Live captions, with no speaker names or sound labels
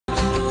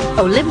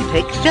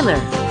Olympic Filler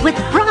with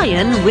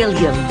Brian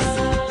Williams.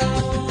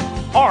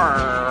 All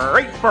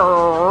right,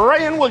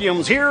 Brian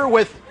Williams here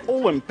with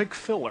Olympic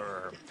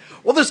Filler.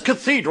 Well, this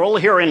cathedral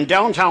here in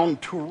downtown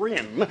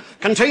Turin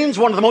contains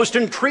one of the most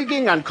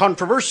intriguing and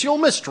controversial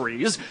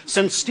mysteries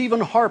since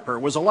Stephen Harper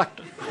was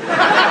elected.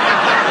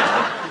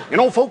 You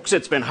know, folks,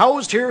 it's been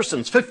housed here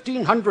since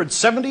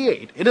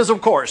 1578. It is,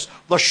 of course,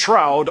 the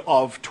Shroud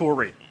of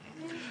Turin.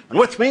 And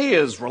with me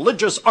is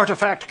religious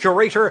artifact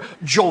curator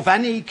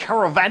Giovanni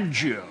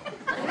Caravaggio.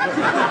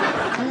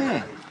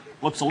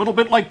 Looks a little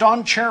bit like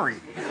Don Cherry.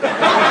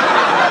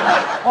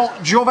 Well,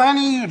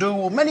 Giovanni,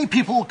 do many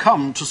people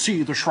come to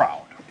see the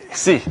shroud?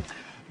 Si.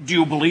 Do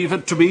you believe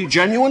it to be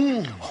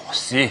genuine? Oh,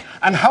 si.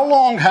 And how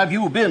long have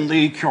you been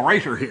the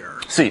curator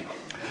here? Si.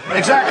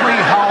 Exactly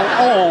how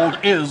old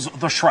is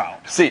the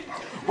shroud? Si.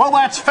 Well,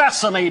 that's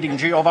fascinating,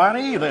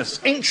 Giovanni. This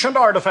ancient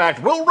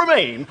artifact will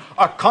remain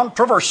a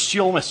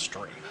controversial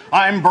mystery.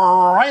 I'm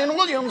Brian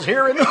Williams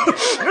here in...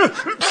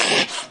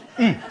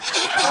 in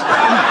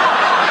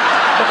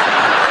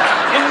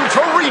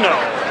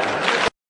Torino.